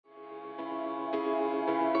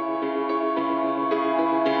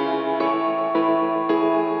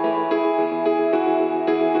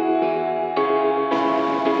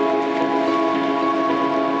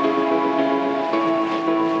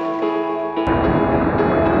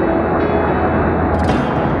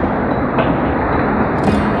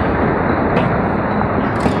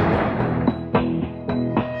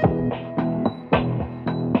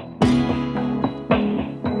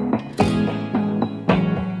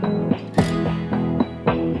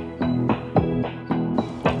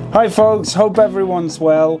Hi folks, hope everyone's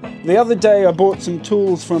well. The other day I bought some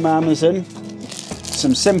tools from Amazon,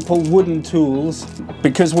 some simple wooden tools,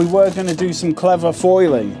 because we were going to do some clever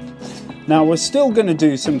foiling. Now we're still going to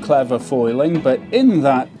do some clever foiling, but in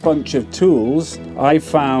that bunch of tools I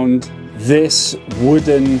found this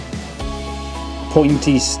wooden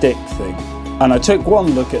pointy stick thing. And I took one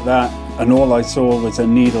look at that and all I saw was a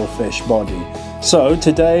needlefish body. So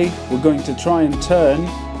today we're going to try and turn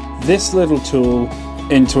this little tool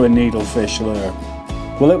into a needlefish lure.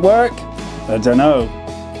 Will it work? I don't know,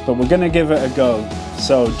 but we're going to give it a go.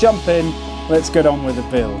 So jump in, let's get on with the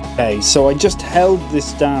build. Okay, so I just held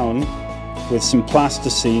this down with some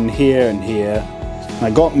plasticine here and here.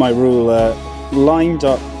 I got my ruler, lined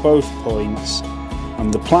up both points,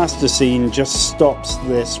 and the plasticine just stops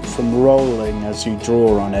this from rolling as you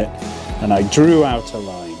draw on it. And I drew out a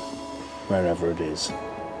line, wherever it is.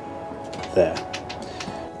 There.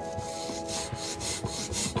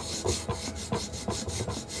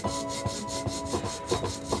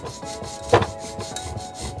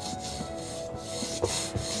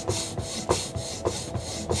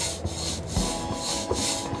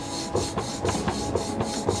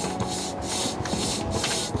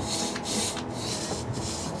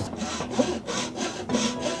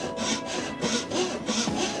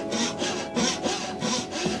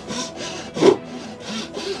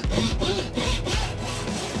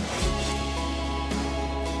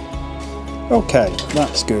 Okay,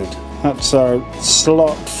 that's good. That's our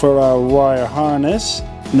slot for our wire harness.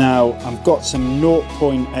 Now I've got some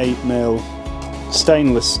 0.8mm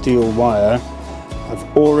stainless steel wire. I've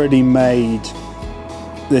already made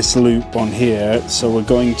this loop on here, so we're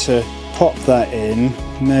going to pop that in,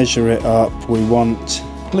 measure it up. We want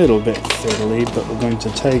a little bit fiddly, but we're going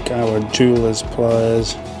to take our jeweler's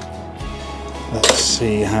pliers. Let's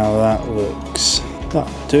see how that looks.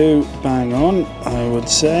 That'll do, bang on, I would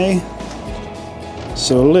say.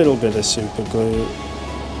 So a little bit of super glue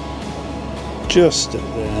just at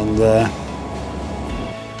the end there.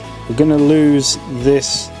 We're going to lose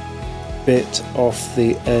this bit off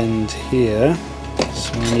the end here,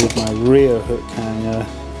 so I need my rear hook hanger.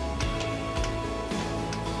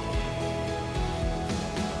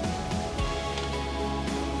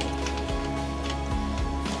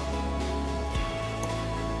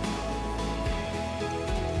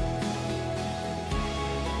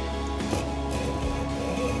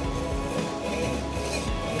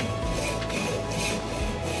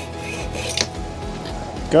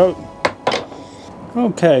 Go.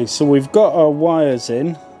 Okay, so we've got our wires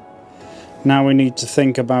in. Now we need to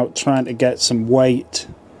think about trying to get some weight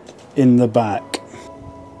in the back.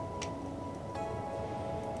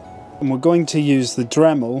 And we're going to use the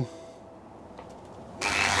Dremel.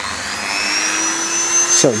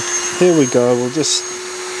 So here we go, we'll just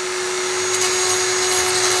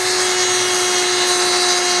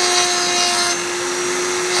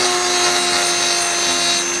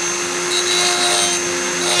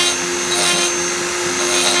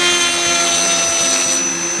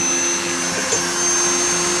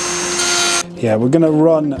yeah, we're going to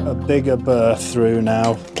run a bigger burr through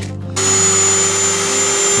now.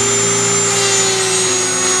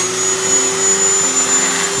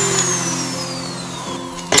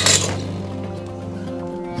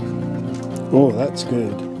 Oh, that's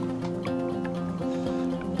good.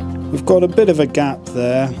 We've got a bit of a gap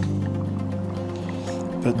there,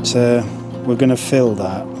 but we're going to fill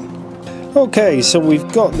that. Okay, so we've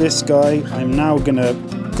got this guy. I'm now going to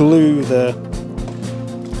glue the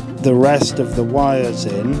rest of the wires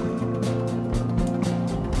in.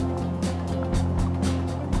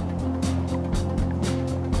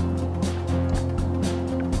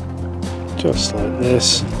 Just like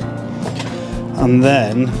this. And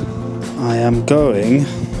then I am going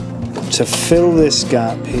to fill this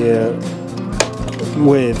gap here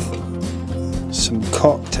with some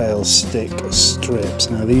cocktail stick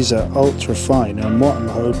strips. Now these are ultra fine, and what I'm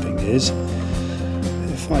hoping is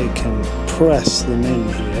if I can press them in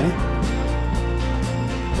here.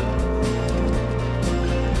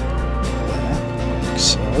 There, like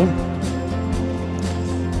so. I'm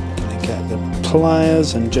going to get the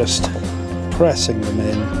pliers and just pressing them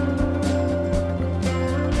in.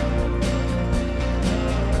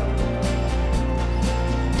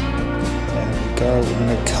 There we go, we're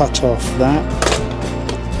going to cut off that.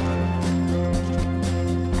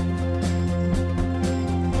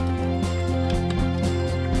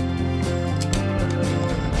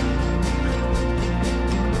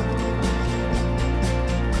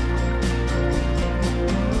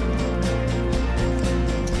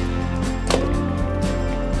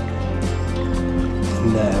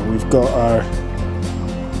 There, we've got our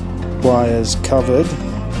wires covered.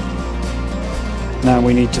 Now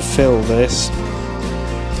we need to fill this.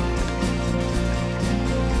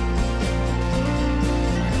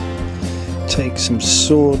 Take some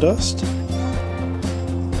sawdust.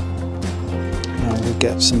 Now we'll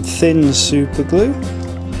get some thin super glue.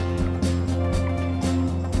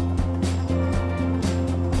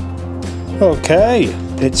 Okay,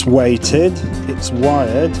 it's weighted, it's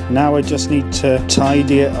wired. Now I just need to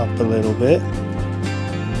tidy it up a little bit.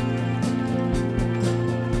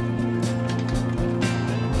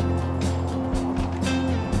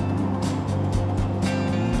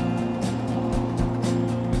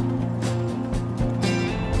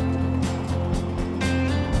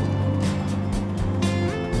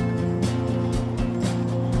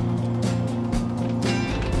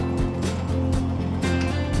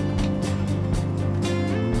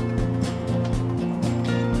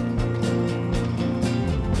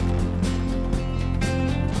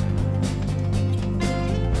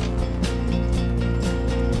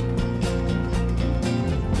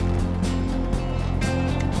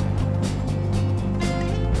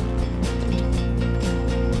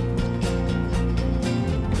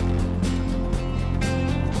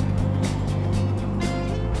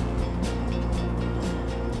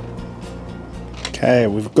 Okay,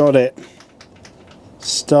 we've got it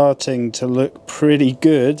starting to look pretty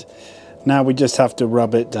good. Now we just have to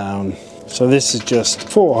rub it down. So this is just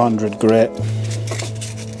 400 grit.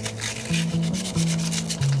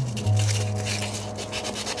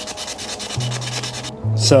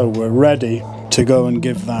 So we're ready to go and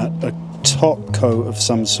give that a top coat of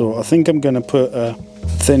some sort. I think I'm going to put a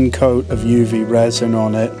thin coat of UV resin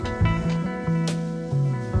on it.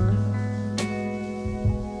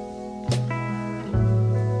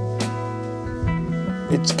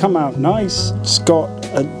 It's come out nice. It's got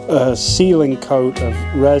a sealing coat of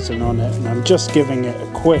resin on it, and I'm just giving it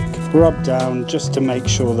a quick rub down just to make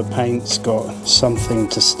sure the paint's got something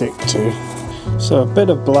to stick to. So a bit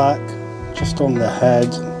of black just on the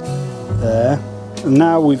head there. And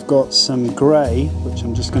now we've got some grey, which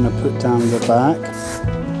I'm just going to put down the back.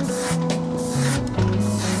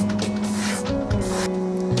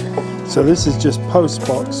 So this is just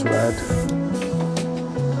postbox red.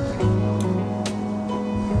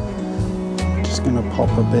 Going to pop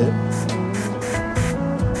a bit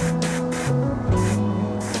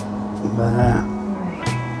there.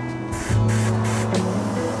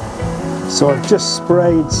 So I've just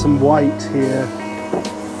sprayed some white here.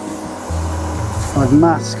 I've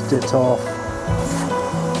masked it off.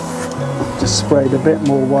 Just sprayed a bit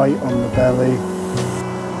more white on the belly.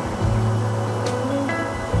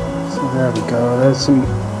 So there we go, there's some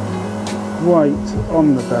white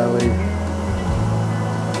on the belly.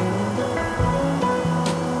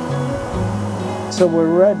 So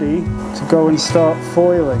we're ready to go and start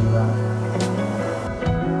foiling that.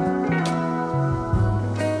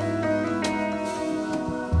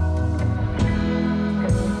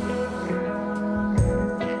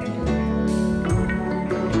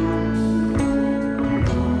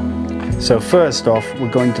 So first off,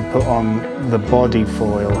 we're going to put on the body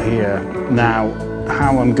foil here. Now,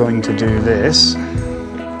 how I'm going to do this,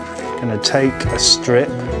 I'm going to take a strip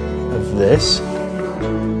of this.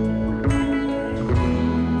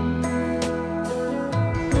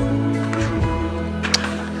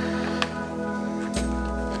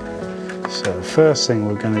 So the first thing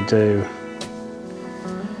we're going to do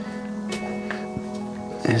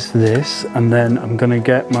is this, and then I'm going to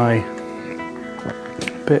get my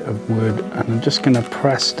bit of wood and I'm just going to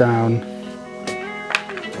press down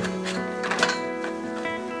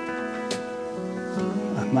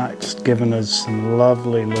and that's given us some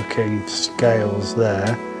lovely looking scales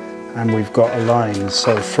there, and we've got a line.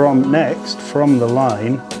 So from the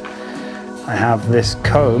line I have this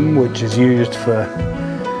comb, which is used for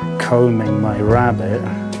combing my rabbit.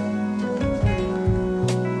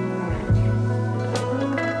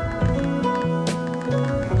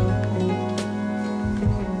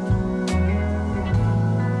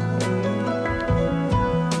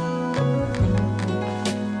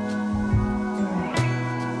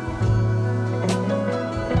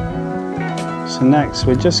 So next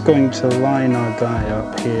we're just going to line our guy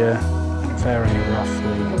up here, very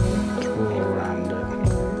roughly draw around it.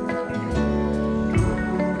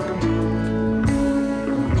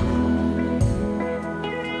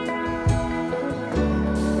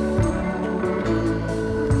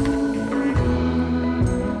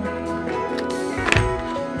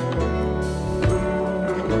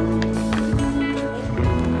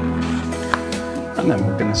 And then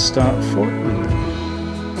we're going to start foiling it.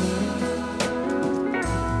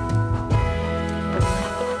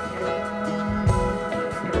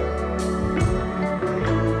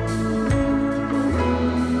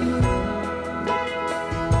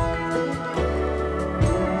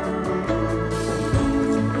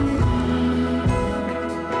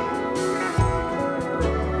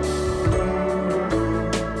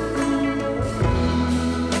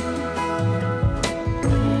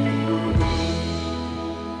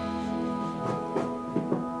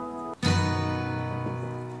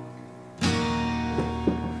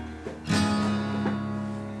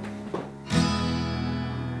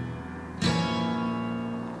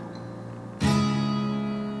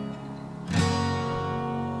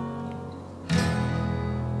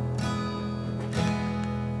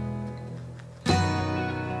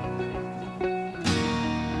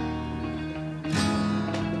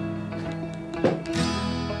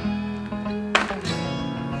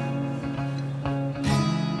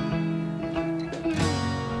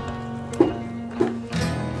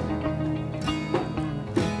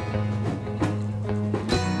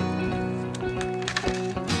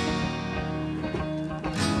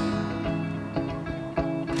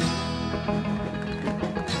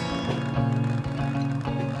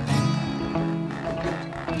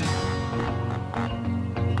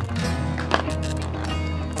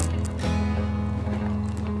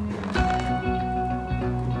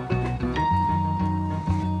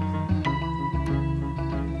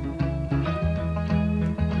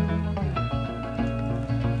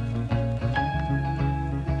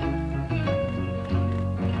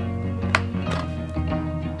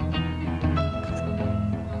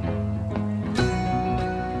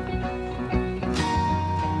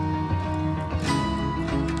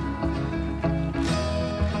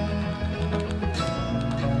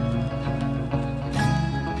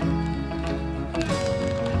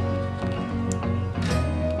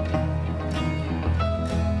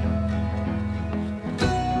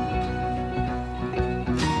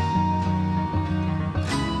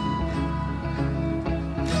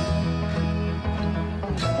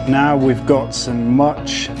 Now we've got some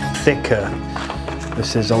much thicker.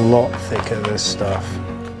 This is a lot thicker, this stuff.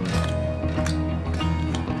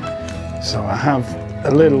 So I have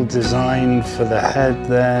a little design for the head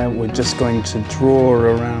there. We're just going to draw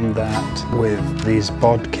around that with these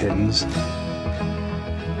bodkins.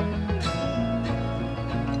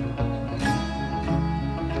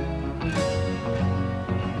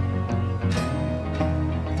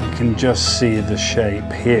 You can just see the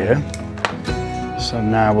shape here. So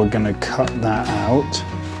now we're going to cut that out.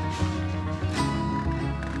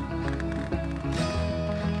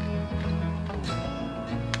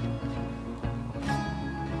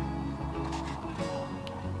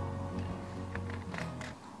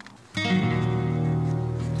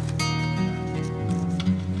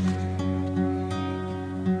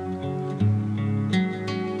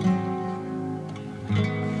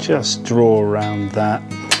 Just draw around that,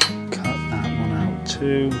 cut that one out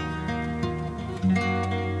too.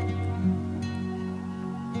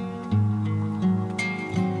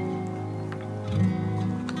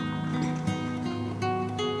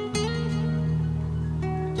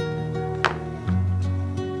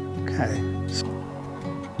 Okay.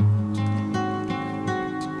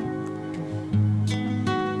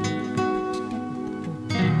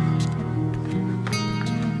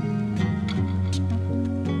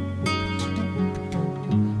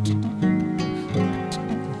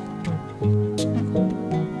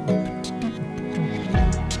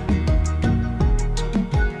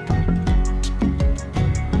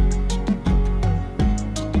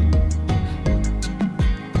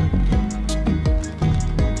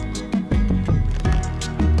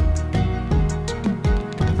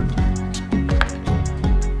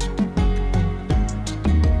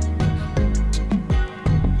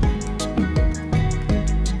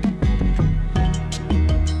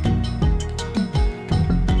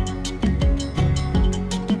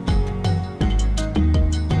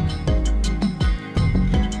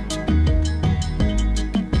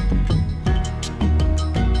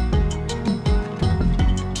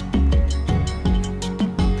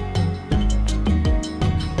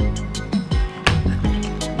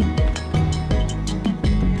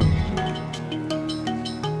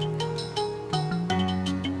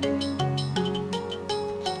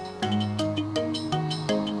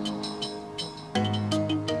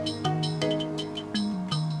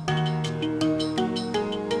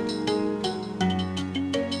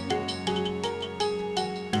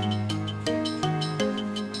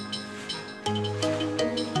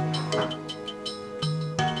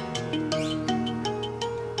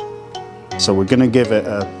 So we're going to give it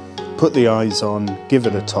put the eyes on, give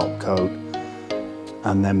it a top coat,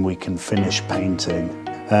 and then we can finish painting.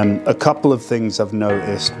 A couple of things I've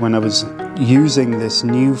noticed when I was using this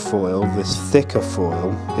new foil, this thicker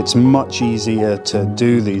foil, it's much easier to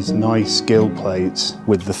do these nice gill plates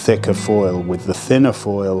with the thicker foil. With the thinner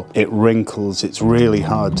foil, it wrinkles, it's really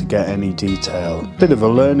hard to get any detail. Bit of a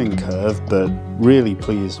learning curve, but really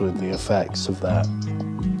pleased with the effects of that.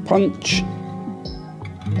 Punch.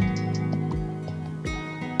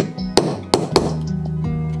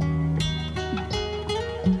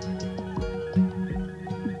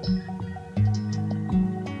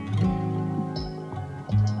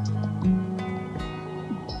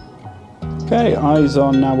 Okay, eyes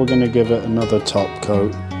on, now we're going to give it another top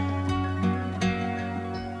coat.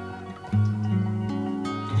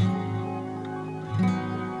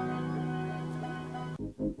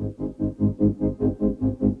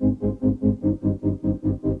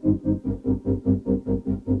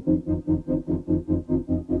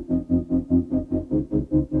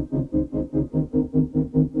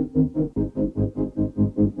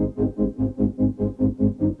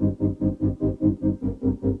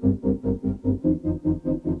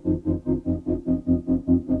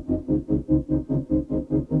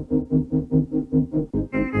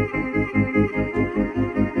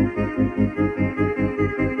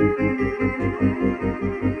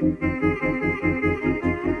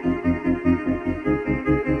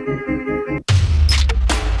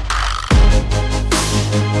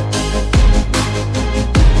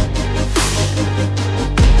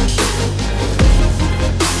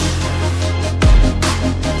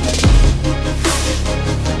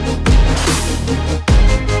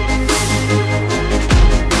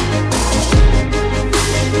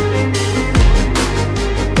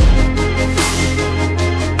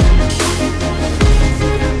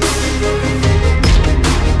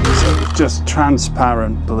 Just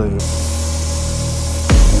transparent blue.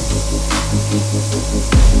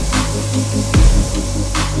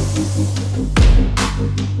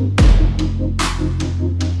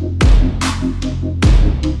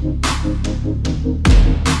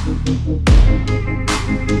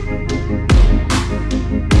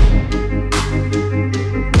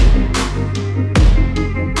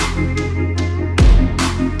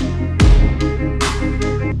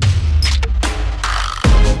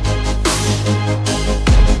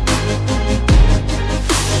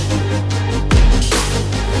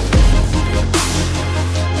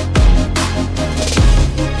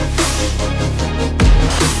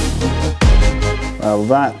 Well,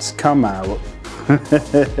 that's come out.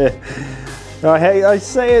 I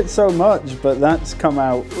say it so much, but that's come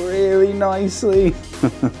out really nicely.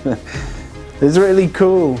 It's really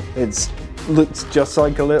cool. It looks just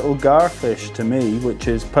like a little garfish to me, which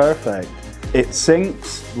is perfect. It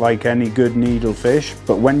sinks like any good needlefish,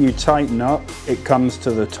 but when you tighten up, it comes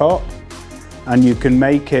to the top, and you can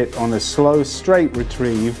make it on a slow, straight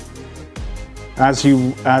retrieve. As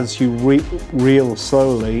you reel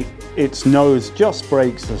slowly, its nose just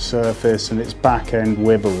breaks the surface and its back end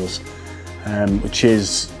wibbles, which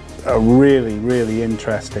is a really, really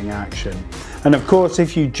interesting action. And of course,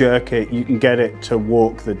 if you jerk it, you can get it to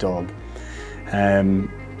walk the dog.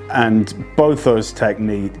 And both those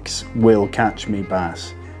techniques will catch me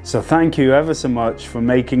bass. So thank you ever so much for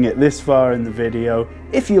making it this far in the video.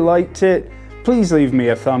 If you liked it, please leave me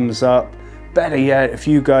a thumbs up. Better yet, if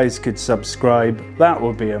you guys could subscribe, that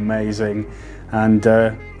would be amazing. And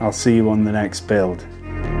I'll see you on the next build.